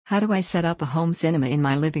How do I set up a home cinema in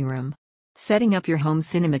my living room? Setting up your home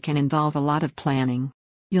cinema can involve a lot of planning.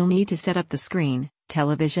 You'll need to set up the screen,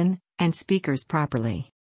 television, and speakers properly.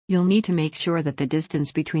 You'll need to make sure that the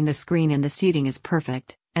distance between the screen and the seating is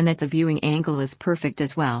perfect, and that the viewing angle is perfect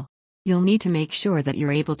as well. You'll need to make sure that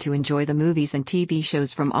you're able to enjoy the movies and TV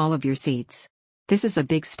shows from all of your seats. This is a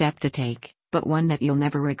big step to take, but one that you'll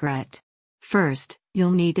never regret. First,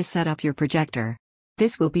 you'll need to set up your projector.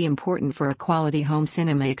 This will be important for a quality home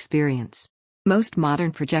cinema experience. Most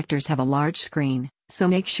modern projectors have a large screen, so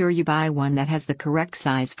make sure you buy one that has the correct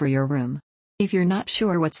size for your room. If you're not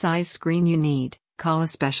sure what size screen you need, call a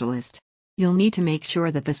specialist. You'll need to make sure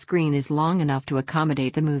that the screen is long enough to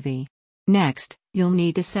accommodate the movie. Next, you'll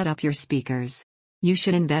need to set up your speakers. You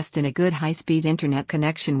should invest in a good high-speed internet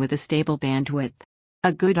connection with a stable bandwidth.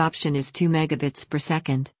 A good option is 2 megabits per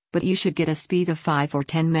second, but you should get a speed of 5 or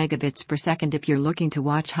 10 megabits per second if you're looking to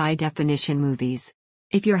watch high-definition movies.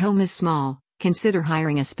 If your home is small, consider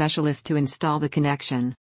hiring a specialist to install the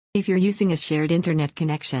connection. If you're using a shared internet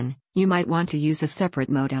connection, you might want to use a separate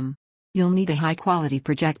modem. You'll need a high-quality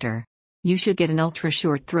projector. You should get an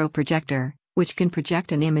ultra-short throw projector, which can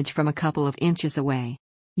project an image from a couple of inches away.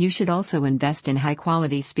 You should also invest in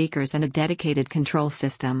high-quality speakers and a dedicated control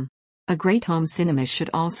system. A great home cinema should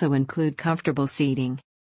also include comfortable seating.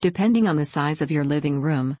 Depending on the size of your living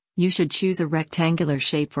room, you should choose a rectangular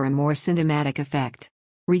shape for a more cinematic effect.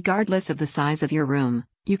 Regardless of the size of your room,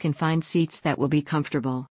 you can find seats that will be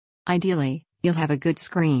comfortable. Ideally, you'll have a good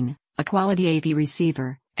screen, a quality AV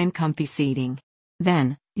receiver, and comfy seating.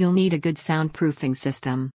 Then, you'll need a good soundproofing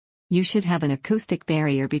system. You should have an acoustic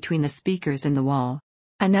barrier between the speakers and the wall.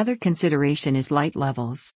 Another consideration is light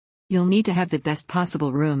levels. You'll need to have the best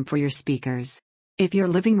possible room for your speakers. If your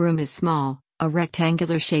living room is small, a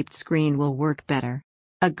rectangular-shaped screen will work better.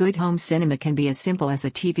 A good home cinema can be as simple as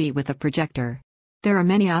a TV with a projector. There are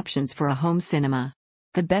many options for a home cinema.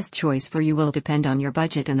 The best choice for you will depend on your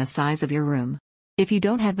budget and the size of your room. If you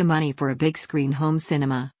don't have the money for a big screen home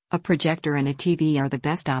cinema, a projector and a TV are the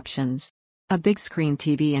best options. A big screen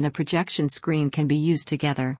TV and a projection screen can be used together.